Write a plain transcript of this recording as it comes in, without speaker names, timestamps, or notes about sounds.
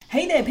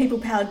Hey there,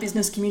 people-powered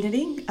business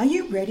community. Are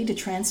you ready to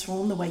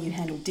transform the way you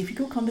handle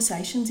difficult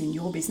conversations in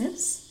your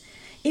business?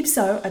 If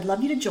so, I'd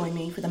love you to join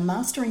me for the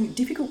Mastering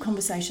Difficult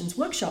Conversations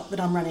workshop that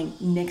I'm running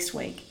next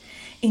week.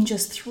 In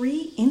just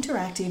 3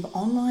 interactive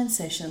online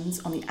sessions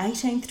on the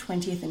 18th,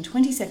 20th and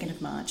 22nd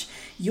of March,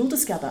 you'll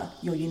discover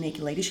your unique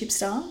leadership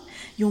style,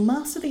 you'll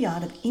master the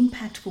art of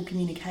impactful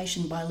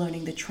communication by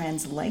learning the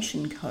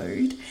translation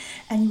code,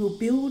 and you will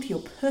build your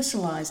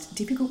personalised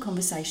difficult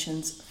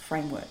conversations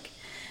framework.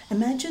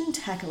 Imagine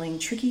tackling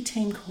tricky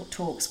team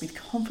talks with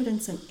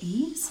confidence and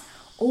ease,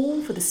 all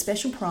for the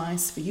special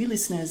price for you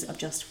listeners of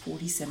just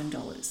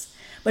 $47.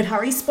 But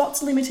hurry,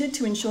 spots limited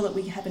to ensure that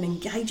we have an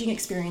engaging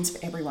experience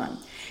for everyone.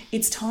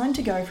 It's time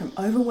to go from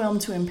overwhelmed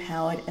to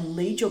empowered and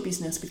lead your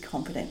business with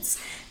confidence.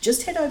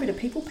 Just head over to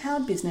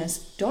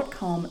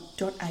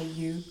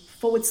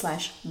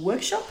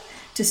peoplepoweredbusiness.com.au/workshop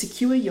to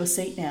secure your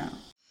seat now.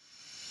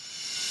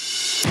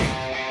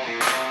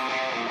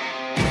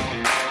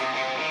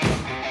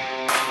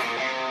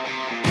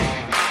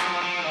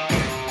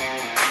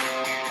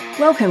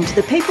 Welcome to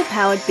the People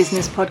Powered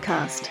Business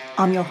Podcast.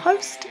 I'm your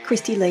host,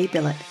 Christy Lee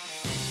Billett.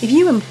 If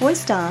you employ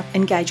staff,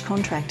 engage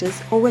contractors,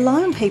 or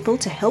rely on people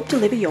to help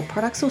deliver your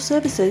products or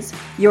services,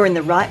 you're in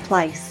the right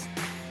place.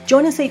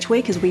 Join us each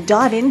week as we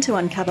dive in to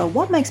uncover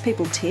what makes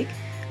people tick,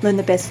 learn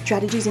the best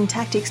strategies and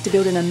tactics to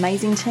build an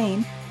amazing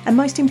team, and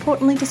most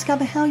importantly,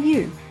 discover how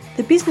you,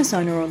 the business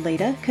owner or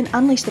leader, can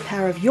unleash the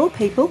power of your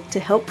people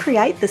to help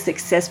create the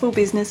successful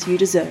business you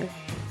deserve.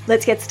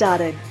 Let's get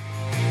started.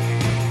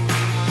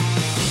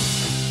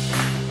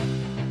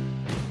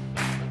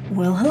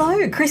 Well,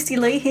 hello, Christy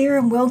Lee here,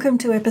 and welcome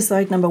to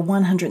episode number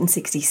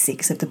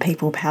 166 of the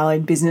People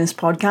Powered Business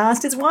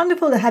Podcast. It's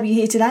wonderful to have you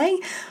here today.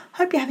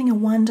 Hope you're having a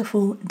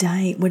wonderful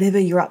day, whatever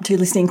you're up to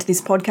listening to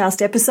this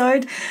podcast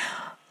episode.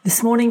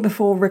 This morning,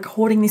 before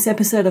recording this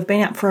episode, I've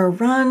been out for a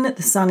run.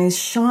 The sun is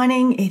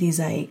shining. It is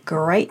a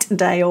great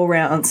day all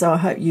round, so I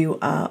hope you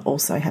are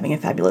also having a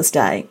fabulous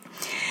day.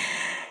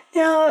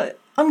 Now,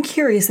 I'm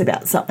curious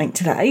about something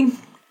today.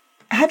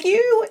 Have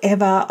you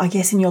ever, I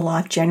guess in your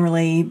life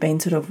generally, been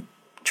sort of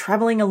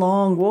traveling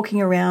along,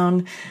 walking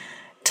around,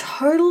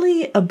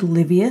 totally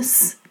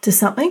oblivious to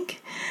something?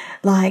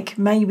 Like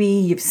maybe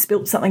you've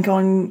spilt something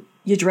on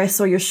your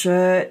dress or your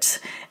shirt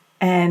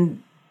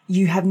and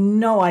you have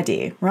no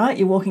idea, right?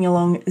 You're walking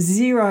along,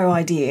 zero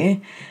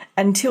idea,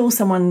 until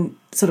someone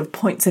sort of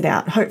points it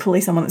out, hopefully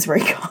someone that's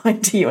very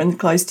kind to you and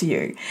close to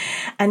you.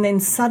 And then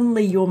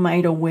suddenly you're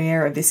made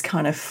aware of this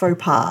kind of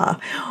faux pas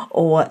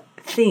or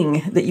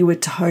thing that you were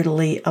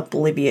totally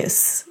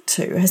oblivious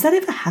to. Has that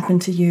ever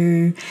happened to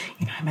you?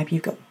 You know, maybe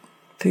you've got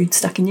food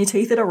stuck in your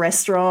teeth at a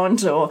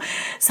restaurant or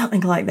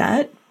something like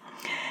that.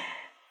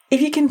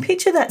 If you can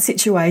picture that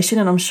situation,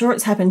 and I'm sure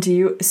it's happened to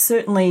you,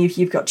 certainly if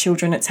you've got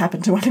children, it's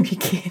happened to one of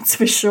your kids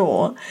for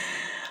sure.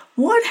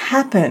 What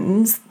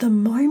happens the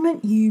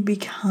moment you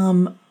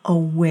become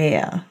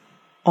aware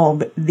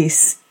of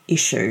this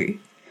issue?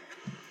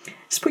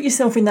 Just put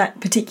yourself in that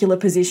particular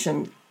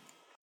position.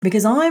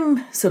 Because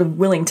I'm sort of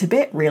willing to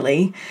bet,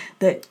 really,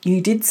 that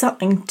you did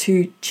something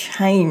to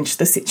change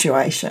the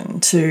situation,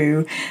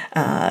 to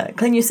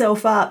clean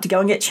yourself up, to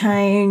go and get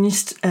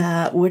changed,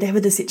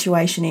 whatever the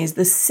situation is.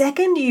 The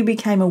second you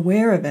became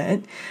aware of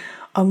it,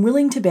 I'm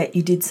willing to bet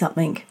you did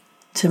something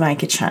to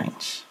make a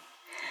change.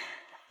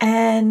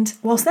 And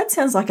whilst that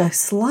sounds like a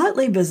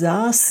slightly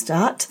bizarre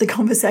start to the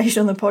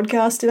conversation on the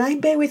podcast today,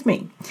 bear with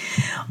me.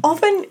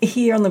 Often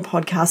here on the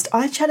podcast,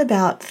 I chat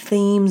about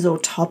themes or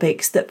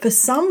topics that for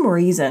some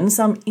reason,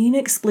 some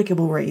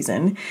inexplicable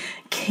reason,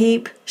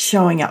 keep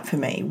showing up for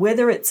me.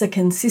 Whether it's a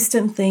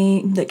consistent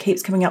theme that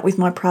keeps coming up with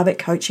my private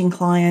coaching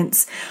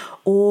clients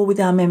or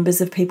with our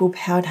members of People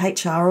Powered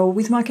HR or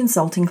with my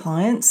consulting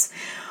clients,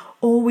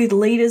 or with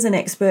leaders and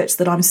experts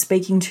that I'm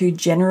speaking to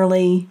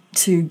generally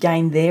to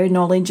gain their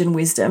knowledge and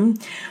wisdom,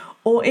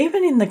 or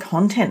even in the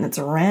content that's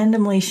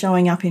randomly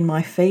showing up in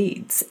my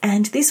feeds.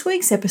 And this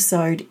week's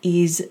episode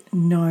is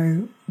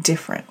no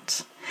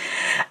different.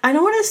 And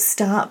I want to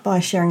start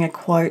by sharing a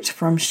quote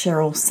from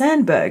Sheryl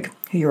Sandberg,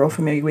 who you're all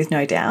familiar with,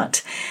 no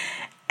doubt.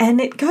 And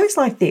it goes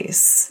like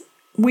this: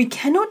 "We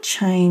cannot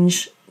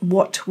change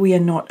what we are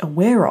not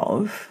aware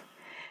of,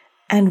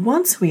 and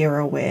once we are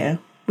aware,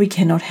 we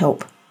cannot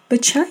help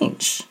but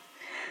change."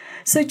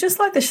 So just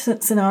like the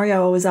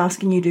scenario I was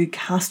asking you to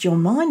cast your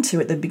mind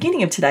to at the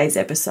beginning of today's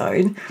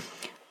episode,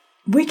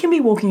 we can be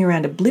walking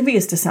around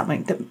oblivious to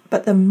something,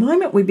 but the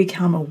moment we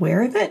become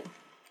aware of it,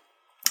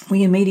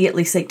 we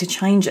immediately seek to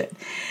change it.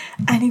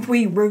 And if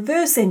we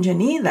reverse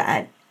engineer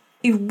that,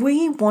 if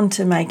we want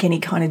to make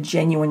any kind of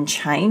genuine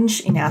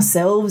change in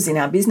ourselves, in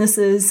our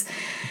businesses,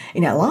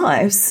 in our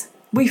lives,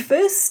 we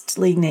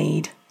firstly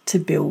need to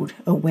build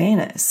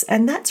awareness.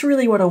 And that's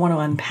really what I want to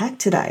unpack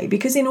today,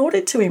 because in order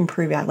to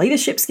improve our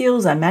leadership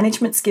skills, our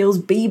management skills,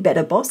 be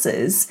better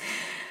bosses,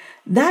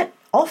 that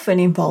often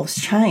involves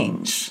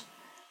change.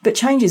 But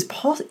change is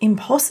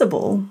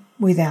impossible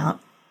without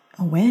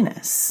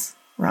awareness,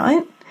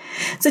 right?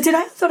 So today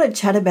I thought I'd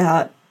chat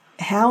about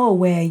how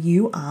aware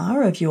you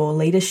are of your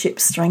leadership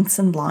strengths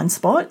and blind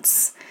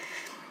spots,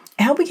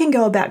 how we can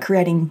go about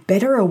creating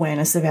better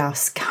awareness of our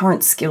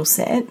current skill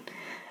set,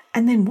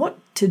 and then what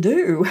to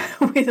do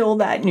with all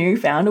that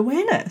newfound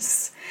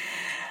awareness.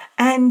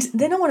 And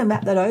then I want to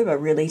map that over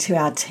really to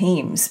our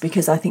teams,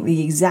 because I think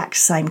the exact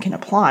same can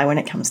apply when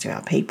it comes to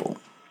our people.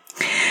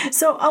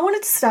 So I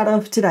wanted to start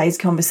off today's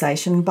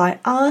conversation by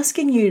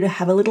asking you to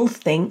have a little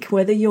think,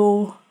 whether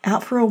you're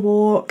out for a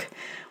walk,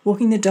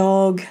 walking the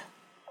dog,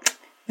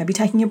 maybe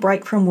taking a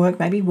break from work,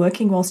 maybe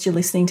working whilst you're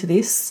listening to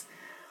this.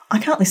 I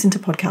can't listen to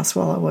podcasts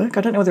while I work.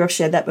 I don't know whether I've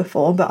shared that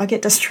before, but I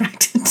get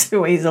distracted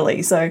too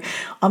easily. So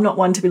I'm not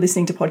one to be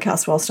listening to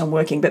podcasts whilst I'm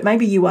working, but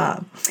maybe you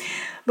are.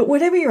 But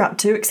whatever you're up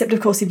to, except of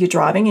course if you're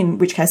driving, in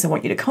which case I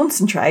want you to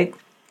concentrate,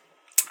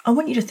 I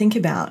want you to think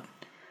about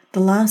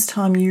the last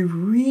time you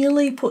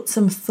really put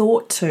some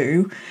thought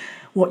to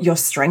what your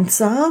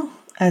strengths are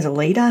as a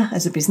leader,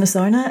 as a business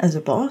owner, as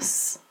a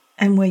boss,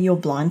 and where your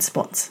blind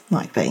spots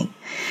might be.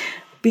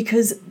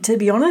 Because to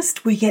be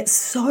honest, we get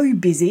so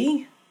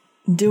busy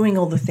doing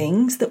all the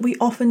things that we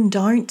often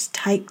don't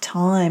take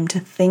time to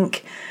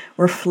think,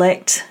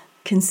 reflect,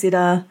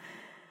 consider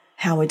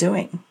how we're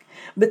doing.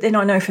 But then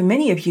I know for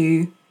many of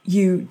you,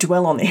 you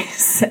dwell on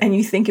this and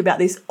you think about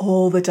this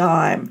all the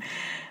time.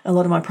 A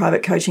lot of my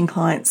private coaching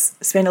clients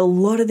spend a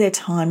lot of their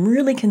time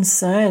really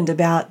concerned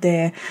about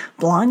their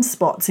blind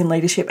spots in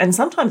leadership, and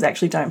sometimes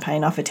actually don't pay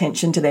enough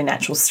attention to their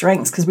natural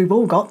strengths, because we've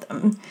all got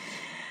them.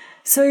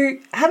 So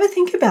have a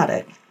think about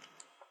it.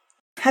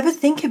 Have a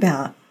think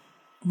about,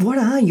 what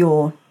are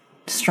your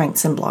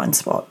strengths and blind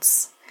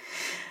spots?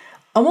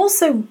 I'm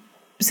also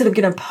sort of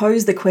going to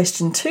pose the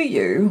question to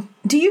you,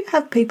 do you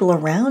have people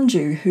around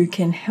you who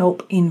can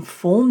help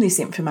inform this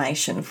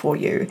information for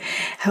you,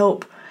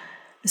 help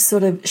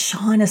sort of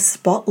shine a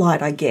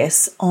spotlight, I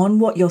guess, on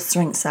what your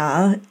strengths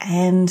are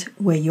and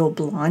where your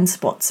blind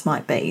spots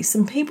might be?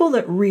 Some people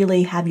that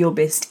really have your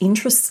best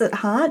interests at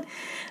heart,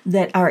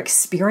 that are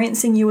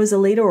experiencing you as a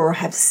leader or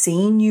have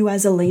seen you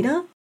as a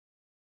leader.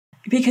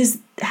 Because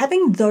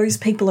having those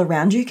people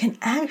around you can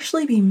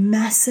actually be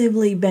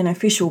massively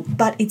beneficial,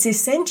 but it's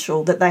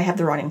essential that they have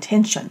the right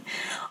intention.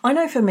 I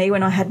know for me,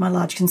 when I had my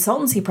large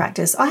consultancy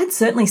practice, I had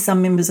certainly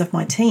some members of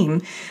my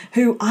team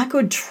who I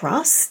could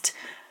trust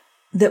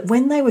that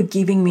when they were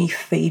giving me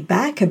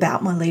feedback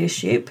about my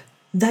leadership,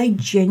 they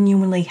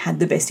genuinely had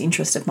the best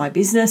interest of my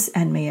business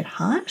and me at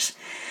heart,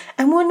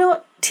 and were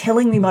not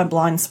telling me my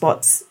blind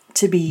spots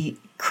to be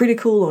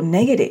critical or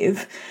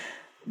negative,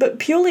 but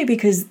purely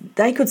because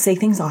they could see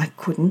things I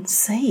couldn't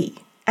see.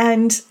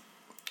 And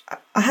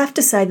I have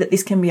to say that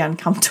this can be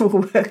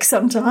uncomfortable work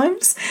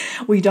sometimes.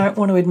 We don't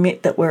want to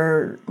admit that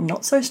we're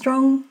not so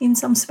strong in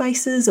some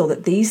spaces, or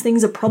that these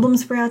things are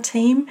problems for our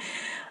team.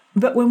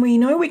 But when we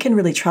know we can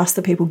really trust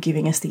the people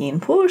giving us the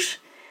input,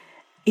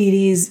 it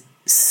is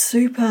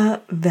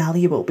super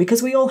valuable,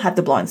 because we all have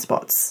the blind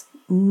spots.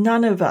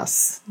 None of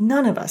us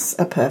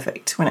are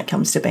perfect when it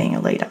comes to being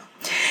a leader.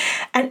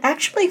 And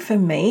actually for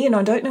me, and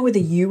I don't know whether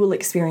you will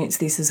experience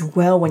this as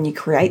well when you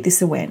create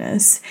this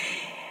awareness,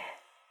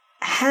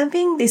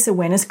 having this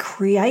awareness,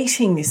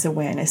 creating this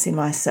awareness in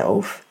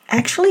myself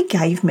actually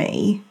gave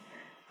me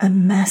a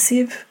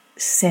massive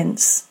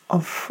sense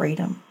of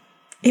freedom.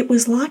 It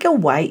was like a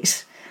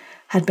weight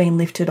had been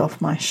lifted off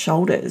my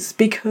shoulders,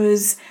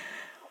 because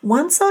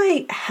once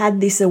I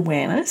had this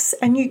awareness,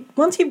 and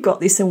once you've got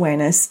this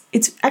awareness,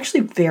 it's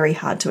actually very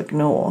hard to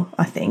ignore,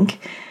 I think.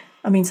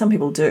 I mean, some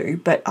people do,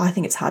 but I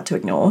think it's hard to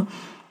ignore.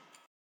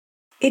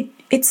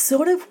 It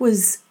sort of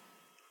was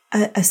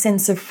a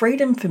sense of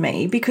freedom for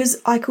me,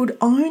 because I could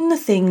own the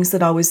things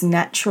that I was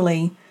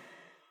naturally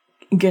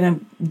going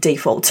to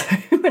default to,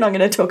 and I'm going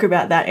to talk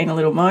about that in a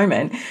little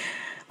moment.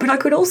 But I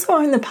could also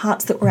own the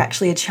parts that were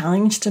actually a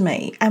challenge to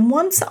me. And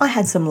once I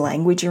had some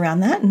language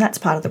around that, and that's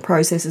part of the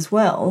process as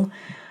well,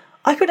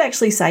 I could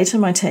actually say to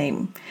my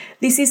team,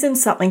 this isn't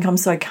something I'm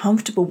so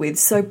comfortable with,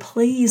 so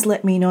please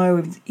let me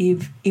know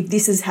if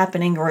this is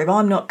happening, or if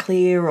I'm not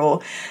clear, or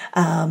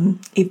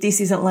if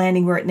this isn't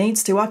landing where it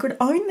needs to. I could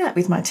own that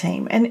with my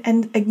team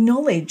and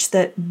acknowledge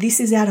that this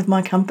is out of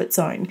my comfort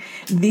zone.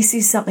 This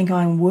is something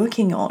I'm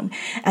working on,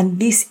 and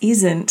this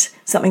isn't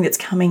something that's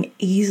coming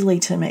easily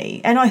to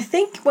me. And I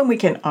think when we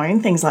can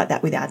own things like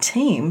that with our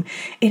team,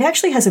 it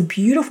actually has a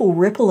beautiful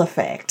ripple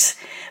effect,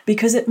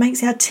 because it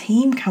makes our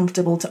team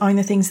comfortable to own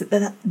the things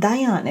that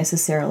they aren't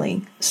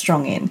necessarily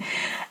strong in.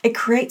 It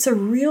creates a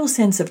real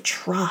sense of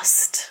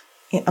trust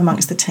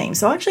amongst the team.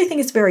 So I actually think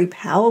it's very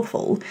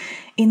powerful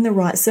in the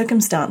right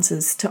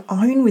circumstances to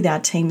own with our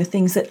team the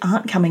things that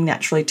aren't coming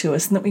naturally to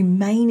us and that we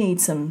may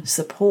need some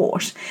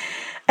support.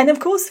 And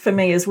of course, for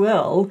me as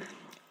well,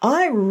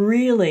 I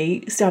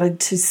really started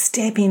to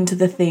step into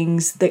the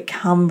things that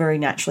come very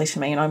naturally to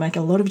me. And I make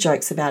a lot of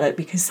jokes about it,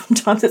 because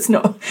sometimes it's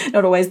not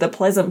always the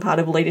pleasant part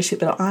of leadership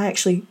that I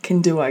actually can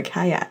do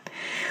okay at.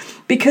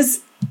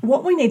 Because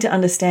what we need to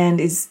understand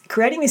is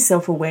creating this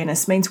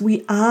self-awareness means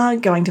we are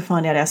going to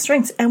find out our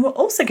strengths, and we're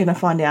also going to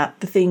find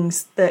out the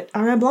things that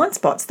are our blind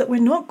spots that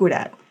we're not good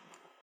at.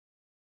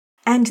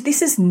 And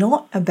this is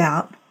not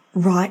about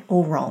right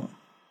or wrong.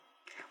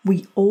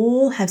 We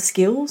all have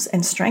skills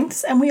and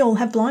strengths, and we all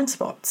have blind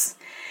spots.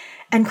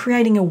 And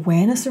creating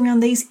awareness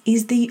around these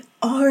is the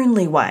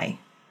only way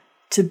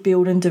to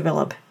build and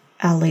develop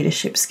our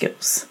leadership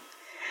skills.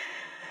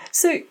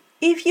 So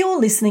if you're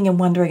listening and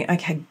wondering,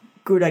 okay,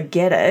 good, I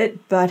get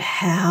it, but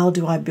how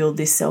do I build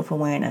this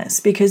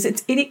self-awareness? Because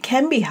it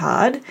can be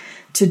hard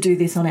to do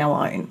this on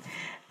our own.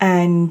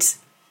 And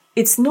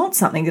it's not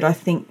something that I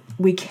think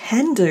we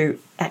can do,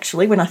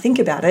 actually, when I think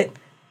about it,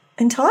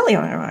 entirely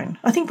on our own.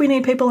 I think we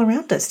need people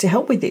around us to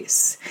help with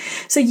this.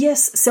 So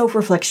yes,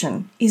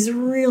 self-reflection is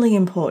really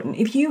important.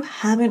 If you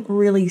haven't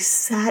really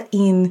sat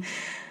in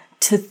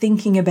to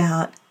thinking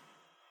about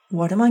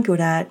what am I good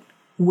at,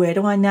 where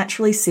do I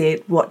naturally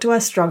sit, what do I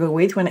struggle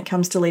with when it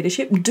comes to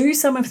leadership, do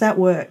some of that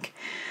work.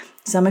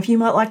 Some of you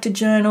might like to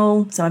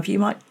journal, some of you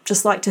might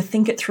just like to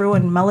think it through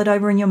and mull it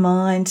over in your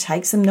mind,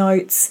 take some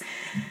notes.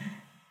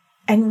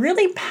 And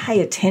really pay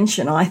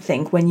attention, I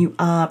think, when you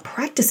are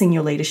practicing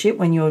your leadership,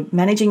 when you're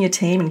managing your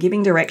team and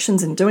giving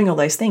directions and doing all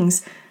those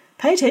things,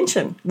 pay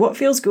attention. What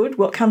feels good,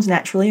 what comes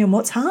naturally, and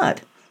what's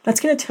hard. That's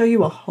going to tell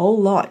you a whole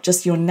lot,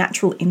 just your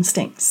natural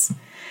instincts.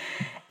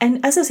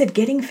 And as I said,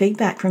 getting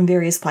feedback from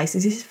various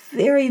places is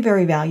very,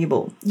 very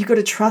valuable. You've got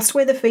to trust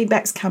where the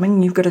feedback's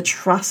coming. You've got to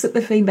trust that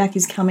the feedback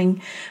is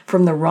coming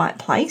from the right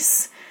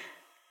place.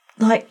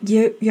 Like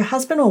your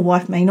husband or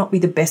wife may not be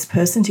the best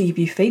person to give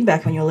you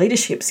feedback on your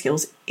leadership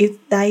skills if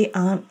they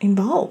aren't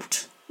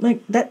involved.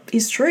 Like that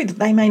is true, that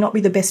they may not be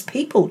the best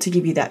people to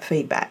give you that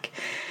feedback.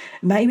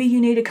 Maybe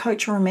you need a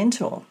coach or a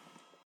mentor.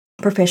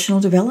 Professional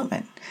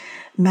development.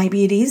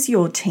 Maybe it is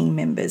your team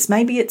members.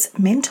 Maybe it's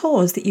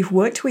mentors that you've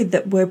worked with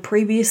that were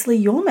previously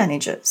your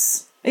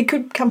managers. It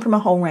could come from a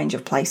whole range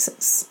of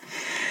places.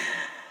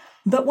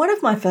 But one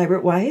of my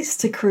favourite ways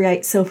to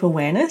create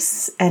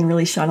self-awareness and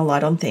really shine a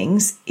light on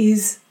things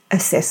is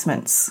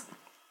assessments.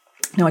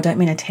 No, I don't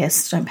mean a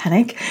test, don't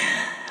panic,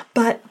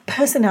 but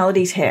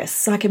personality tests,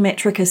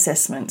 psychometric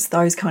assessments,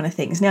 those kind of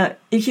things. Now,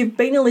 if you've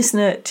been a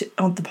listener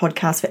on the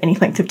podcast for any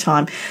length of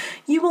time,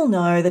 you will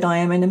know that I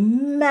am a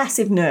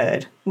massive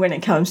nerd when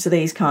it comes to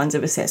these kinds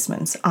of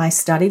assessments. I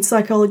studied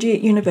psychology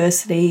at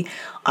university.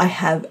 I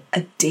have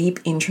a deep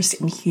interest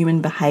in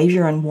human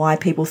behaviour and why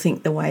people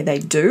think the way they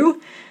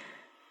do.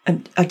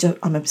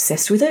 I'm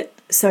obsessed with it.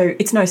 So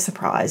it's no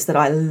surprise that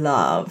I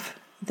love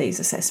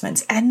these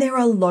assessments. And there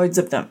are loads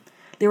of them.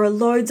 There are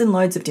loads and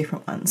loads of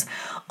different ones.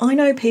 I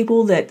know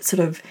people that sort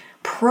of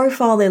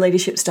profile their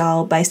leadership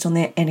style based on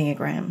their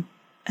Enneagram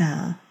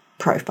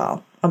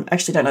profile. I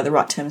actually don't know the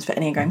right terms for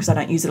Enneagram because I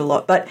don't use it a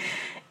lot, but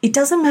it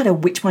doesn't matter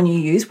which one you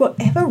use,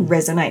 whatever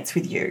resonates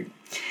with you.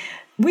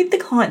 With the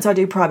clients I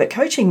do private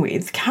coaching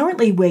with,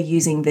 currently we're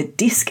using the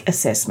DISC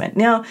assessment.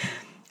 Now,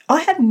 I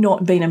have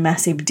not been a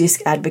massive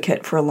DISC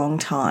advocate for a long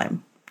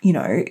time. You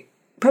know,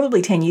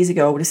 probably 10 years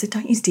ago, I would have said,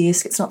 don't use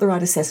DISC, it's not the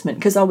right assessment,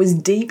 because I was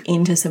deep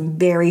into some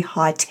very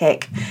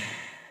high-tech,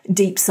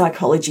 deep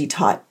psychology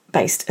type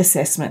based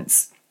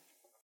assessments,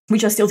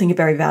 which I still think are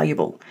very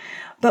valuable.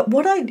 But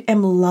what I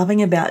am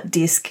loving about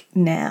DISC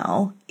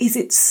now is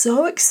it's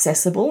so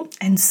accessible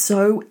and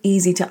so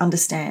easy to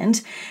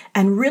understand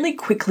and really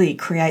quickly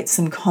creates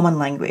some common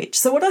language.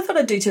 So what I thought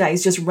I'd do today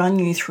is just run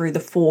you through the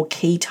 4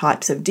 key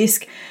types of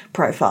DISC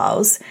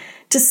profiles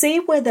to see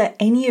whether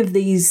any of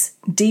these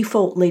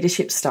default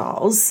leadership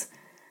styles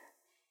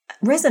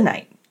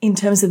resonate in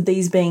terms of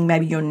these being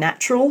maybe your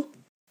natural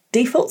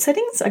default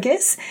settings, I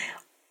guess,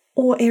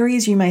 or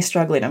areas you may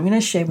struggle in. I'm going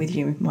to share with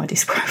you my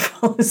DISC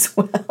profile as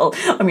well.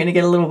 I'm going to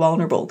get a little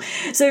vulnerable.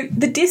 So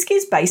the DISC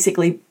is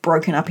basically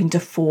broken up into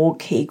 4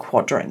 key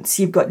quadrants.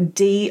 You've got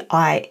D,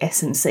 I,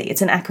 S, and C.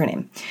 It's an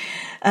acronym.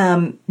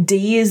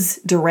 D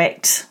is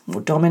direct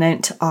or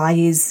dominant, I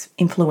is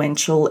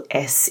influential,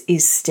 S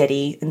is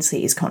steady, and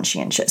C is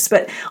conscientious.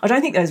 But I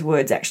don't think those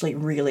words actually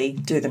really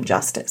do them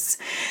justice.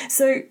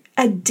 So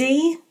a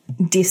D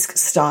DISC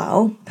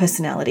style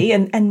personality,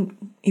 and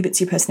if it's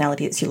your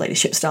personality, it's your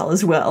leadership style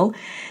as well.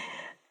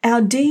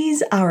 Our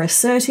Ds are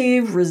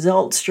assertive,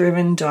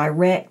 results-driven,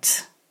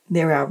 direct.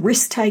 They're our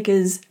risk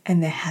takers,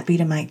 and they're happy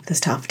to make the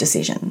tough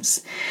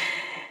decisions.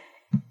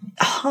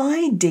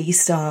 High D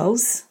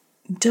styles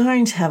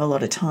don't have a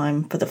lot of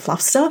time for the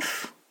fluff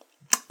stuff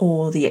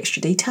or the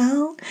extra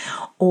detail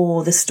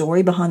or the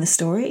story behind the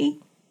story.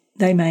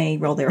 They may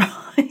roll their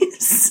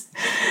eyes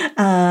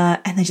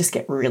and they just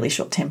get really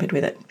short-tempered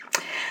with it.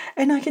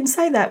 And I can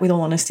say that with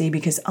all honesty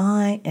because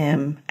I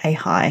am a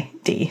high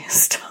D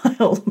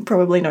style,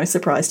 probably no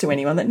surprise to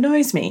anyone that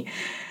knows me.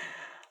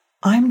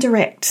 I'm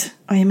direct,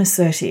 I am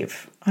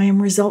assertive, I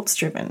am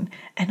results-driven,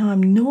 and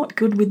I'm not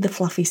good with the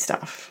fluffy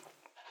stuff.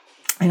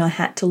 And I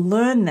had to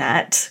learn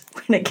that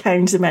when it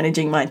came to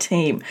managing my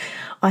team.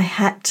 I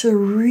had to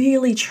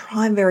really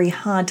try very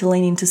hard to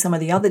lean into some of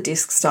the other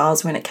DISC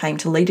styles when it came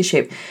to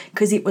leadership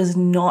because it was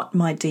not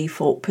my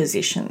default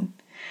position.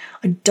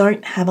 I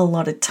don't have a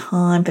lot of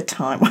time for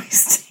time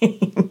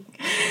wasting.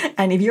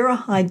 And if you're a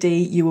high D,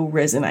 you will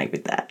resonate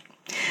with that.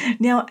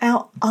 Now,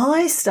 our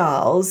I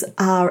styles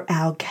are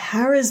our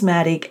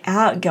charismatic,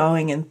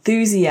 outgoing,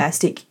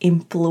 enthusiastic,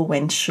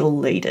 influential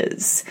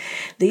leaders.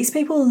 These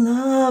people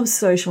love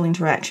social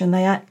interaction.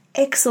 They are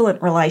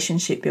excellent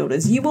relationship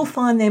builders. You will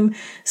find them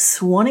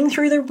swanning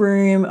through the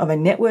room of a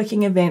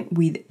networking event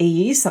with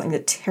ease, something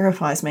that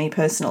terrifies me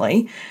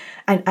personally,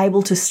 and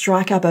able to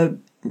strike up a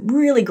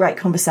really great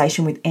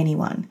conversation with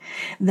anyone.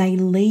 They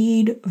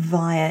lead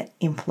via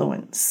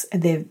influence.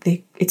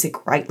 It's a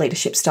great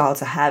leadership style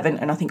to have,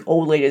 and I think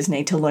all leaders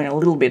need to learn a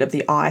little bit of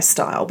the I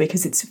style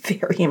because it's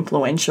very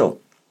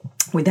influential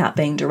without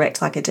being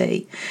direct like a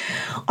D.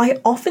 I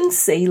often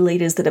see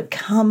leaders that have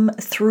come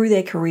through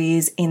their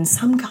careers in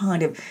some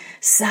kind of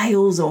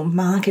sales or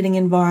marketing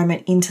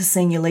environment into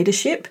senior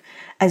leadership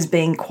as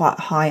being quite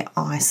high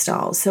I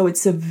style. So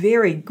it's a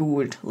very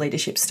good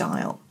leadership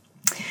style.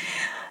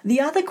 The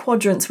other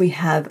quadrants we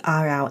have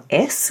are our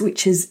S,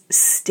 which is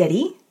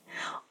steady.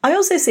 I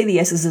also see the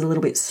S as a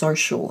little bit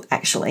social,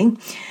 actually.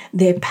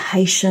 They're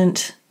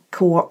patient,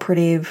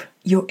 cooperative.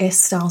 Your S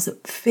styles are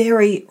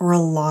very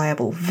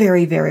reliable,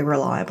 very, very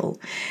reliable.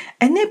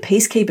 And they're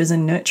peacekeepers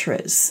and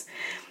nurturers.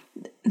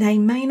 They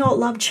may not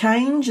love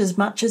change as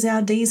much as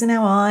our Ds and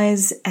our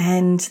Is,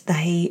 and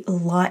they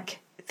like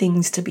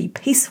things to be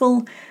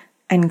peaceful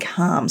and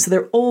calm. So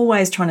they're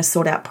always trying to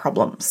sort out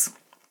problems,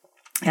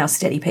 our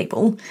steady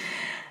people,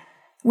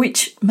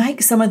 which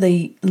makes some of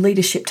the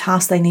leadership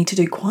tasks they need to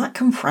do quite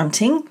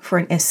confronting for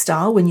an S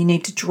style when you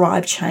need to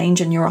drive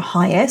change and you're a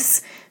high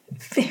S.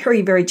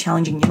 Very, very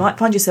challenging. You might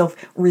find yourself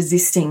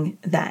resisting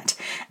that.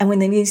 And when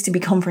there needs to be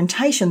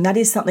confrontation, that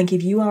is something,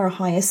 if you are a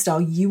high S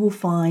style, you will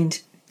find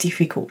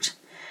difficult.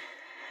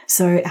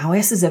 So our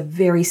S's are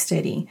very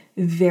steady,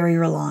 very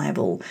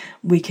reliable.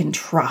 We can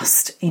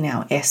trust in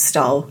our S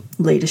style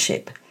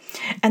leadership.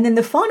 And then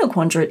the final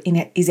quadrant in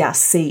it is our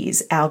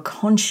C's, our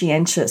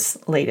conscientious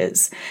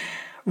leaders.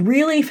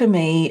 Really, for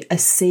me, a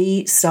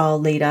C-style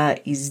leader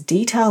is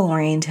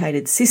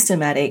detail-orientated,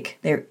 systematic.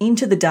 They're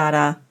into the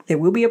data. There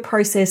will be a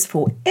process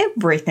for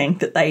everything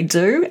that they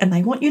do, and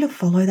they want you to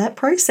follow that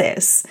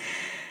process.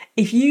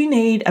 If you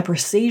need a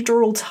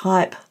procedural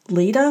type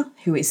leader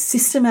who is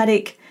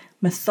systematic,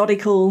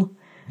 methodical,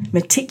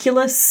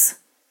 meticulous,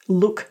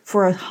 look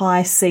for a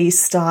high C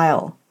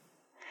style.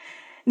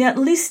 Now,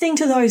 listening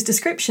to those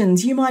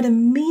descriptions, you might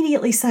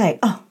immediately say,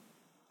 oh,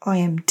 I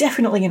am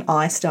definitely an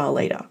I style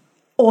leader.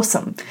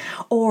 Awesome.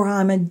 Or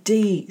I'm a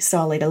D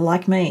style leader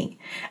like me.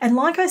 And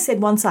like I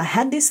said, once I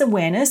had this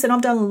awareness, and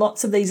I've done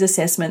lots of these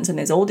assessments, and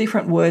there's all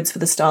different words for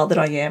the style that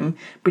I am,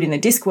 but in the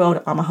DISC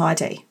world, I'm a high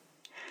D.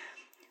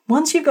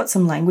 Once you've got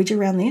some language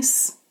around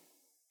this,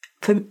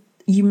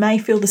 you may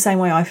feel the same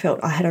way I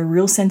felt. I had a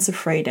real sense of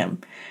freedom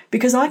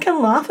because I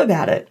can laugh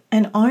about it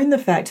and own the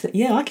fact that,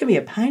 yeah, I can be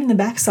a pain in the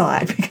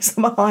backside because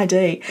I'm a high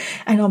D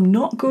and I'm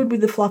not good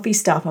with the fluffy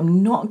stuff.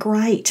 I'm not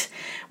great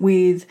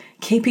with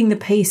keeping the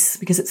peace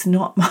because it's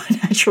not my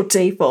natural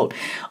default.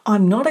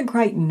 I'm not a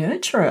great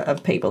nurturer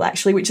of people,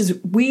 actually, which is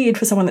weird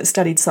for someone that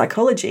studied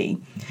psychology.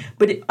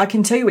 But I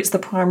can tell you it's the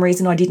prime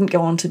reason I didn't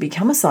go on to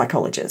become a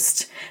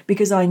psychologist,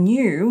 because I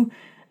knew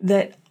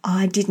that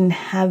I didn't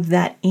have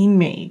that in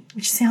me,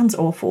 which sounds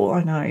awful,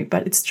 I know,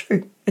 but it's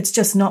true. It's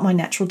just not my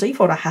natural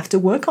default. I have to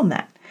work on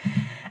that.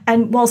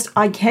 And whilst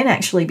I can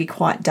actually be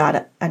quite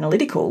data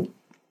analytical,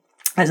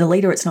 as a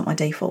leader, it's not my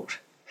default.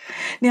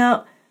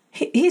 Now,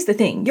 here's the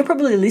thing. You're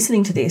probably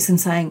listening to this and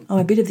saying, I'm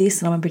a bit of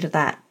this and I'm a bit of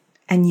that.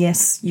 And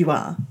yes, you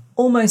are.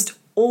 Almost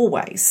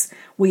always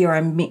we are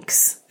a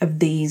mix of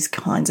these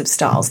kinds of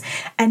styles.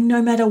 And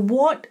no matter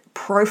what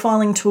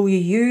profiling tool you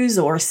use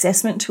or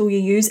assessment tool you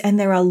use, and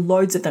there are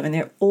loads of them and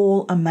they're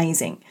all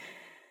amazing,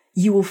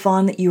 you will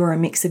find that you are a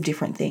mix of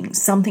different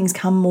things. Some things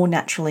come more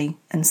naturally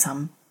and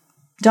some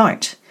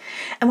don't.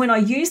 And when I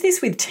use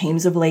this with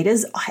teams of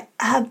leaders, I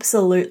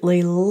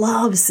absolutely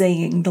love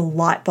seeing the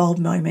light bulb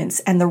moments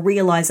and the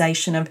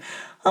realization of,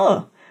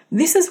 oh,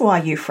 this is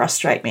why you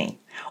frustrate me.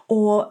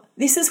 Or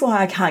this is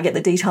why I can't get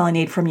the detail I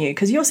need from you,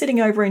 because you're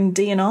sitting over in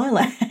D&I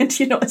land.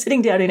 You're not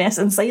sitting down in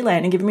S&C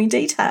land and giving me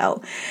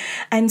detail.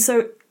 And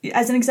so,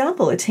 as an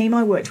example, a team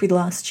I worked with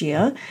last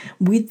year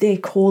with their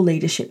core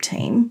leadership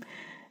team,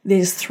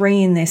 there's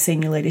 3 in their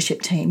senior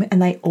leadership team,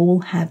 and they all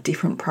have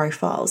different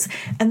profiles.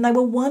 And they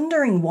were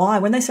wondering why,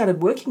 when they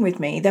started working with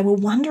me, they were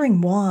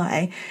wondering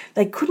why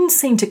they couldn't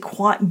seem to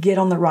quite get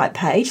on the right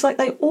page. Like,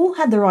 they all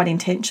had the right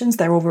intentions.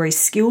 They were all very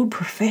skilled,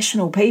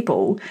 professional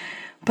people,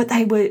 but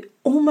they were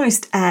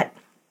almost at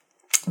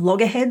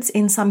loggerheads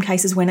in some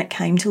cases when it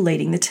came to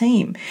leading the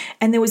team.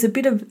 And there was a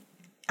bit of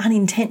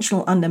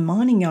unintentional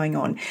undermining going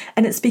on.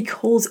 And it's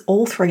because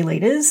all 3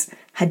 leaders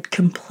had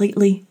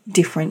completely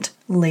different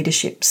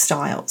leadership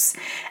styles.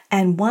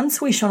 And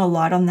once we shone a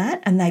light on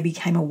that and they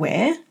became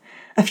aware,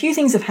 a few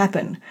things have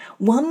happened.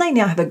 1, they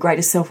now have a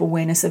greater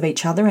self-awareness of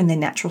each other and their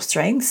natural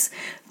strengths.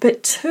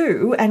 But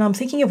 2, and I'm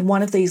thinking of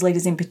one of these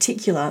leaders in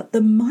particular,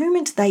 the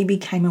moment they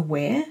became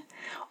aware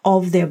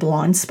of their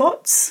blind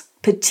spots,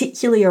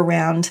 particularly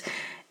around,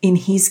 in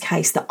his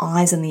case, the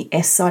I's and the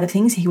S side of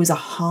things. He was a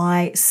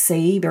high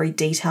C, very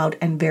detailed,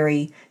 and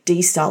very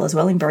D style as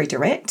well, and very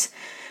direct.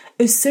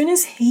 As soon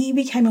as he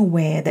became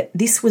aware that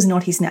this was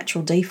not his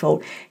natural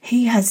default,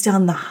 he has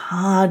done the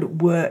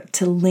hard work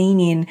to lean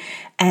in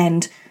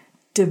and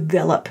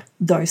develop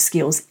those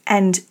skills.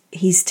 And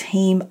his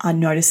team are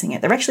noticing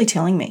it. They're actually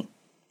telling me,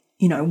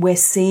 we're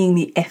seeing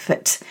the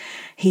effort.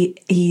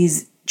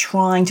 He's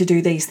trying to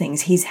do these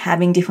things. He's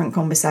having different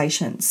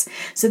conversations.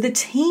 So the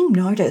team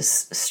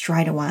notice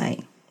straight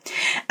away.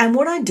 And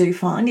what I do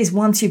find is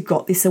once you've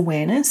got this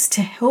awareness,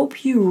 to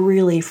help you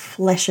really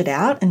flesh it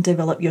out and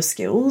develop your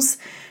skills,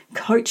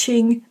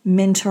 coaching,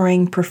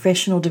 mentoring,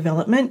 professional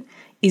development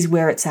is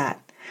where it's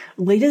at.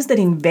 Leaders that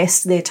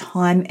invest their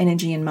time,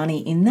 energy, and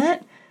money in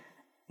that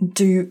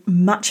do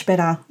much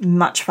better,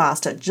 much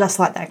faster, just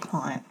like that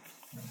client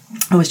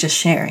I was just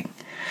sharing.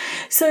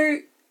 So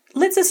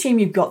let's assume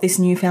you've got this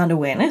newfound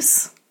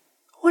awareness.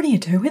 What do you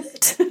do with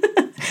it?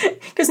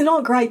 Because it's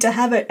not great to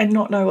have it and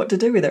not know what to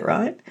do with it,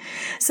 right?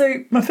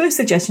 So my first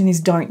suggestion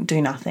is don't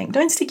do nothing.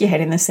 Don't stick your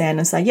head in the sand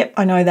and say, yep,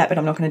 I know that, but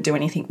I'm not going to do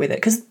anything with it.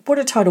 Because what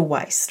a total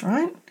waste,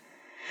 right?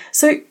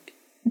 So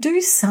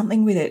do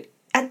something with it.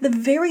 At the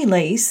very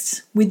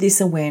least, with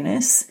this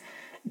awareness,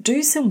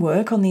 do some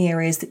work on the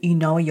areas that you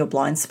know are your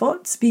blind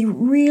spots. Be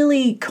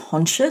really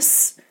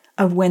conscious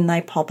of when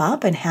they pop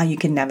up and how you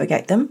can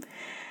navigate them.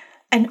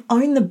 And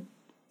own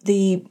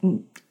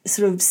the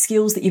sort of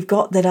skills that you've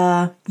got that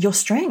are your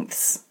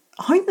strengths.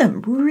 Own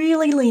them.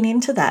 Really lean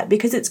into that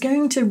because it's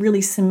going to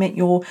really cement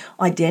your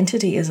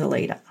identity as a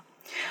leader.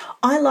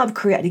 I love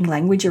creating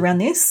language around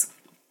this.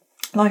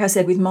 Like I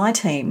said, with my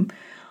team,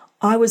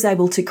 I was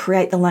able to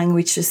create the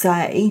language to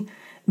say,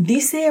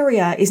 this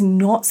area is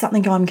not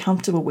something I'm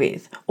comfortable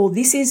with, or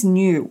this is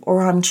new,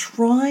 or I'm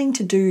trying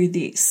to do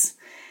this.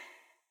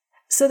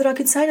 So that I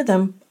could say to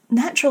them,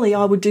 naturally,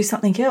 I would do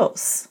something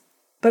else.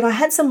 But I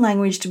had some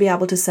language to be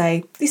able to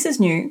say, this is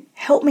new,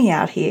 help me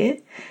out here,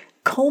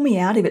 call me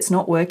out if it's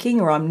not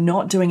working or I'm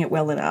not doing it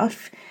well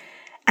enough.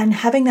 And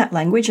having that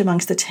language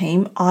amongst the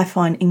team, I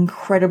find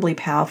incredibly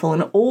powerful.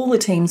 And all the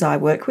teams I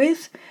work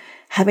with,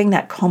 having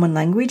that common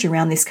language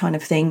around this kind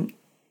of thing,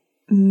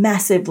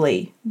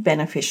 massively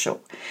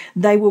beneficial.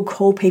 They will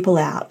call people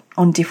out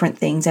on different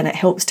things and it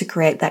helps to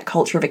create that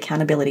culture of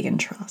accountability and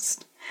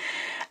trust.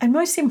 And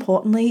most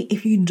importantly,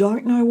 if you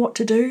don't know what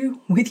to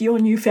do with your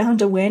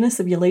newfound awareness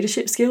of your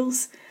leadership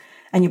skills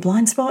and your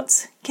blind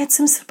spots, get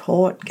some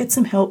support, get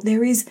some help.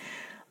 There is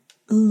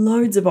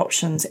loads of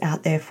options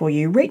out there for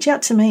you. Reach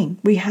out to me.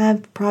 We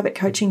have private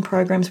coaching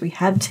programs. We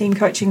have team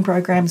coaching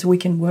programs. We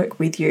can work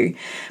with you,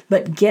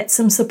 but get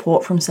some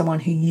support from someone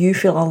who you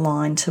feel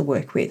aligned to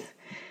work with.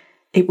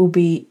 It will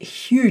be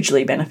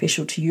hugely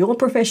beneficial to your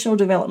professional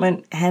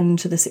development and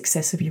to the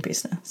success of your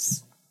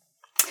business.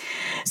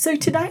 So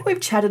today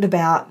we've chatted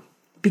about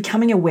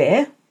becoming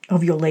aware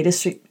of your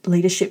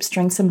leadership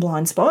strengths and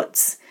blind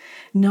spots,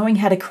 knowing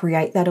how to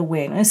create that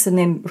awareness, and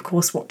then, of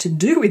course, what to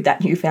do with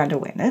that newfound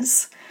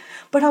awareness.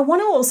 But I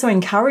want to also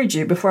encourage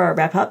you, before I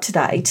wrap up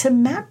today, to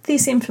map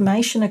this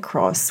information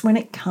across when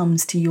it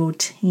comes to your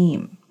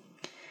team.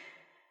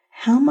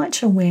 How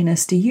much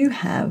awareness do you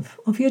have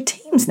of your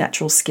team's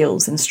natural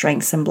skills and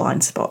strengths and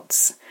blind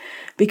spots?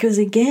 Because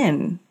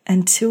again,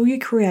 until you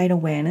create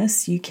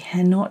awareness, you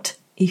cannot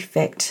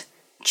effect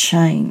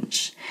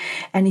change.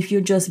 And if you're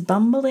just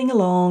bumbling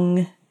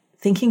along,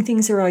 thinking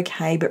things are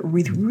okay, but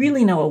with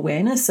really no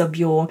awareness of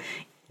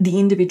the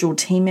individual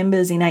team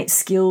members' innate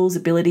skills,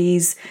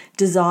 abilities,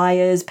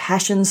 desires,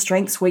 passions,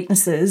 strengths,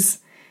 weaknesses,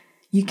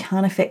 you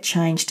can't affect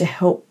change to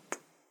help,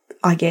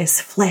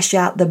 flesh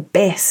out the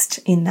best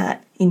in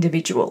that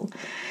individual.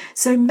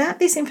 So map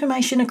this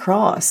information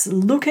across.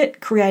 Look at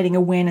creating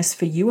awareness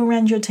for you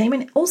around your team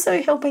and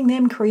also helping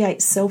them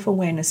create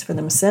self-awareness for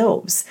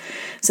themselves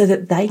so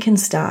that they can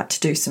start to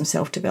do some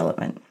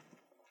self-development.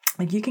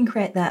 Like you can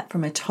create that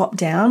from a top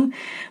down.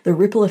 The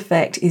ripple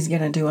effect is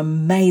going to do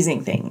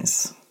amazing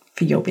things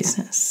for your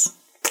business.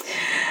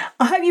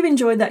 I hope you've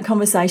enjoyed that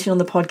conversation on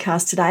the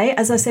podcast today.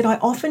 As I said, I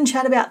often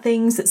chat about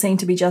things that seem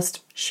to be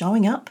just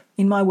showing up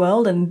in my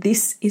world, and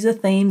this is a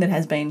theme that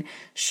has been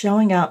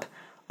showing up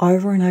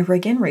over and over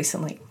again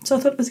recently. So I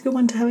thought it was a good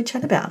one to have a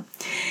chat about.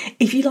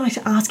 If you'd like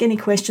to ask any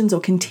questions or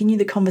continue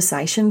the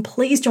conversation,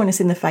 please join us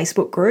in the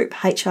Facebook group,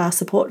 HR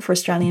Support for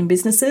Australian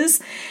Businesses.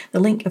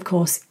 The link, of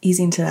course, is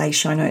in today's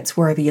show notes,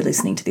 wherever you're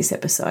listening to this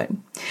episode.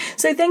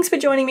 So thanks for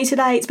joining me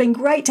today. It's been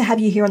great to have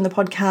you here on the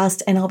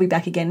podcast, and I'll be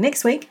back again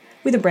next week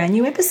with a brand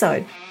new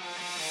episode.